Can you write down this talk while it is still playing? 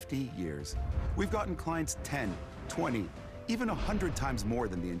50 years. We've gotten clients 10, 20, even 100 times more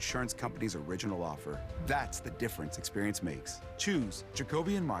than the insurance company's original offer. That's the difference experience makes. Choose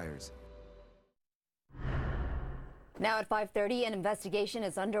Jacoby & Myers. Now at 5:30, an investigation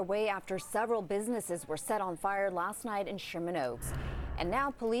is underway after several businesses were set on fire last night in Sherman Oaks. And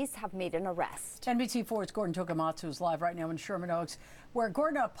now police have made an arrest. NBC4's Gordon Tokamatsu is live right now in Sherman Oaks, where,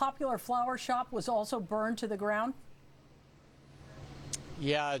 Gordon, a popular flower shop was also burned to the ground.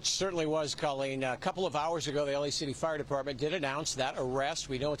 Yeah, it certainly was, Colleen. A couple of hours ago, the LA City Fire Department did announce that arrest.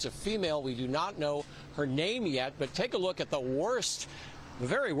 We know it's a female. We do not know her name yet, but take a look at the worst. The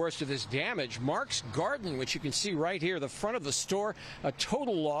very worst of this damage, Mark's Garden, which you can see right here, the front of the store, a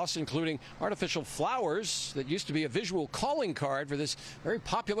total loss, including artificial flowers that used to be a visual calling card for this very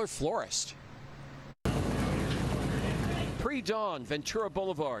popular florist. Pre-dawn, Ventura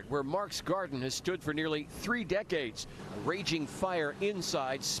Boulevard, where Mark's Garden has stood for nearly 3 decades. A raging fire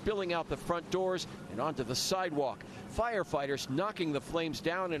inside, spilling out the front doors and onto the sidewalk. Firefighters knocking the flames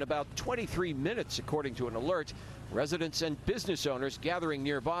down in about 23 minutes, according to an alert. Residents and business owners gathering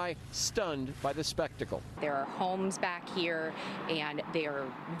nearby, stunned by the spectacle. There are homes back here, and they are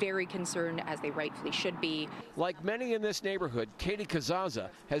very concerned, as they rightfully should be. Like many in this neighborhood, Katie Kazaza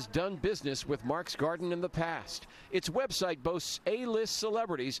has done business with Mark's Garden in the past. Its website boasts A-list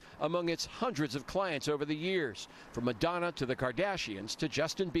celebrities among its hundreds of clients over the years, from Madonna to the Kardashians to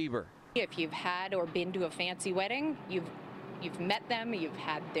Justin Bieber. If you've had or been to a fancy wedding, you've met them, you've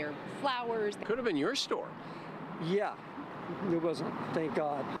had their flowers. Could have been your store. Yeah, it wasn't, thank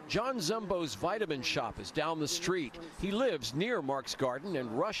God. John Zumbo's vitamin shop is down the street. He lives near Mark's Garden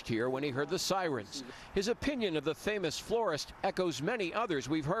and rushed here when he heard the sirens. His opinion of the famous florist echoes many others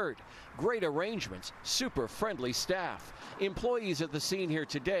we've heard. Great arrangements, super friendly staff. Employees at the scene here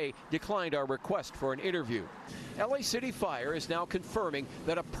today declined our request for an interview. LA City Fire is now confirming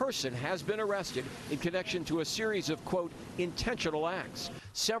that a person has been arrested in connection to a series of, quote, intentional acts.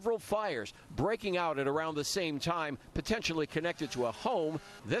 Several fires breaking out at around the same time, potentially connected to a home,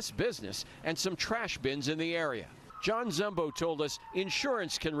 this business, and some trash bins in the area. John Zumbo told us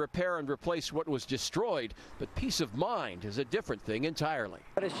insurance can repair and replace what was destroyed, but peace of mind is a different thing entirely.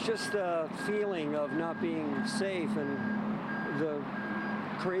 But it's just a feeling of not being safe and the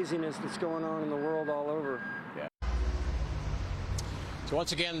craziness that's going on in the world all over. So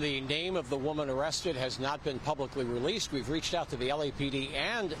once again, the name of the woman arrested has not been publicly released. We've reached out to the LAPD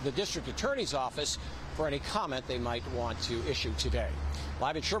and the district attorney's office for any comment they might want to issue today.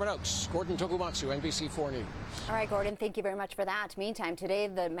 Live in Sherman Oaks, Gordon Tokumatsu, NBC4 News. All right, Gordon, thank you very much for that. Meantime, today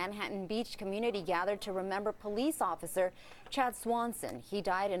the Manhattan Beach community gathered to remember police officer Chad Swanson. He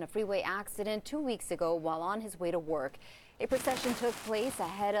died in a freeway accident 2 weeks ago while on his way to work. A procession took place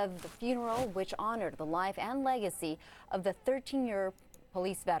ahead of the funeral, which honored the life and legacy of the 13-year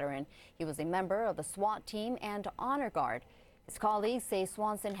police veteran. He was a member of the SWAT team and honor guard. His colleagues say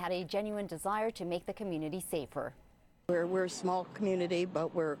Swanson had a genuine desire to make the community safer. We're a small community,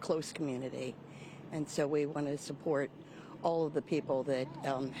 but we're a close community, and so we want to support all of the people that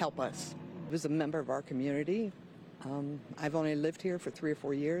help us. He was a member of our community. I've only lived here for 3 or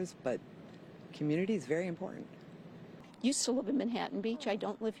 4 years, but community is very important. Used to live in Manhattan Beach. I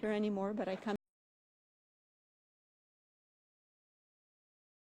don't live here anymore, but I come.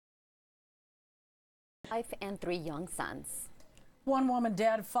 Wife and 3 young sons. One woman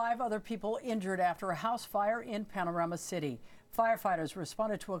dead, 5 other people injured after a house fire in Panorama City. Firefighters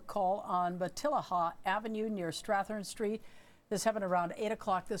responded to a call on Batilaha Avenue near Strathern Street. This happened around 8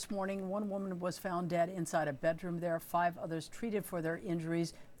 o'clock this morning. One woman was found dead inside a bedroom there. 5 others treated for their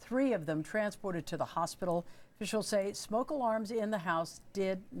injuries. 3 of them transported to the hospital. Officials say smoke alarms in the house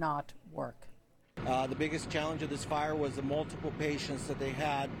did not work. The biggest challenge of this fire was the multiple patients that they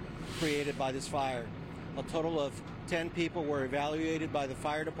had created by this fire. A total of 10 people were evaluated by the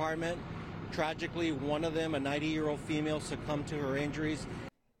fire department. Tragically, one of them, a 90-year-old female, succumbed to her injuries.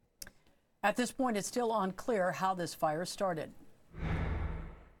 At this point, it's still unclear how this fire started.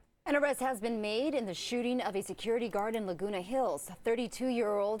 An arrest has been made in the shooting of a security guard in Laguna Hills.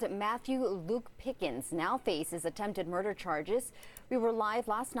 32-year-old Matthew Luke Pickens now faces attempted murder charges. We were live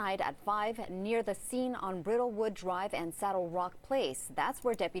last night at 5 near the scene on Brittlewood Drive and Saddle Rock Place. That's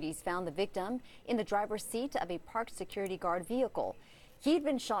where deputies found the victim in the driver's seat of a parked security guard vehicle. He'd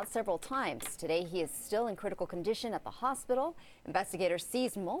been shot several times. Today, he is still in critical condition at the hospital. Investigators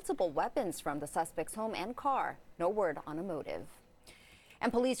seized multiple weapons from the suspect's home and car. No word on a motive.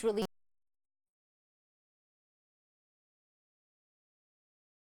 And police released